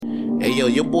Hey yo,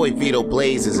 your boy Vito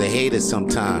Blaze is a hater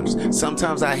sometimes.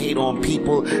 Sometimes I hate on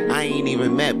people I ain't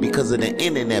even met because of the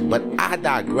internet, but I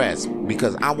digress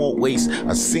because I won't waste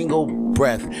a single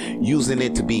breath using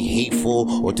it to be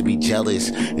hateful or to be jealous.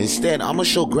 Instead, I'm gonna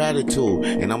show gratitude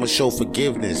and I'm gonna show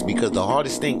forgiveness, because the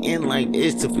hardest thing in life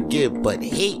is to forgive, but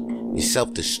hate is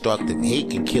self-destructive. Hate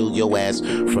can kill your ass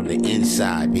from the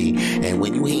inside, B. And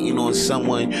when you hating on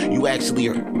someone, you actually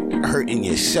are hurting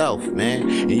yourself, man.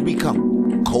 And you become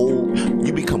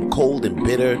cold and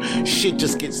bitter. Shit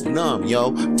just gets numb,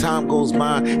 yo. Time goes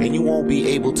by and you won't be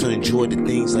able to enjoy the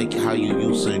things like how you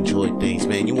used to enjoy things,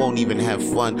 man. You won't even have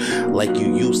fun like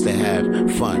you used to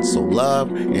have fun. So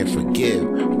love and forgive,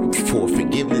 for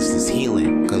forgiveness is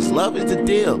healing, because love is the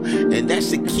deal, and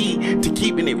that's the key to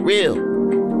keeping it real.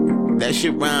 That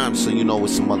shit rhymes, so you know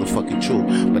it's some motherfucking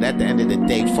truth. But at the end of the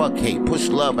day, fuck hate. Push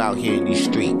love out here in these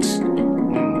streets.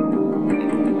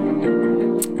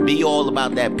 Be all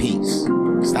about that peace.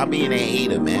 Stop being a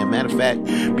hater, man. Matter of fact,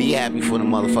 be happy for the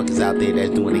motherfuckers out there that's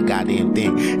doing their goddamn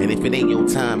thing. And if it ain't your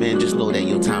time, man, just know that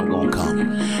your time gonna come.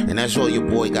 And that's all your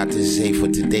boy got to say for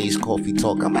today's Coffee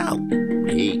Talk. I'm out.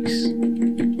 Peace.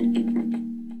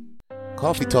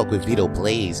 Coffee Talk with Vito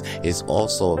Blaze is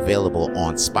also available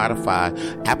on Spotify,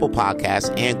 Apple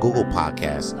Podcasts, and Google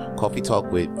Podcasts. Coffee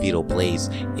Talk with Vito Blaze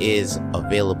is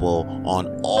available on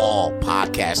all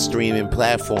podcast streaming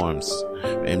platforms.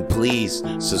 And please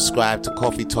subscribe to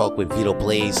Coffee Talk with Vito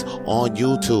Blaze on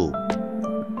YouTube.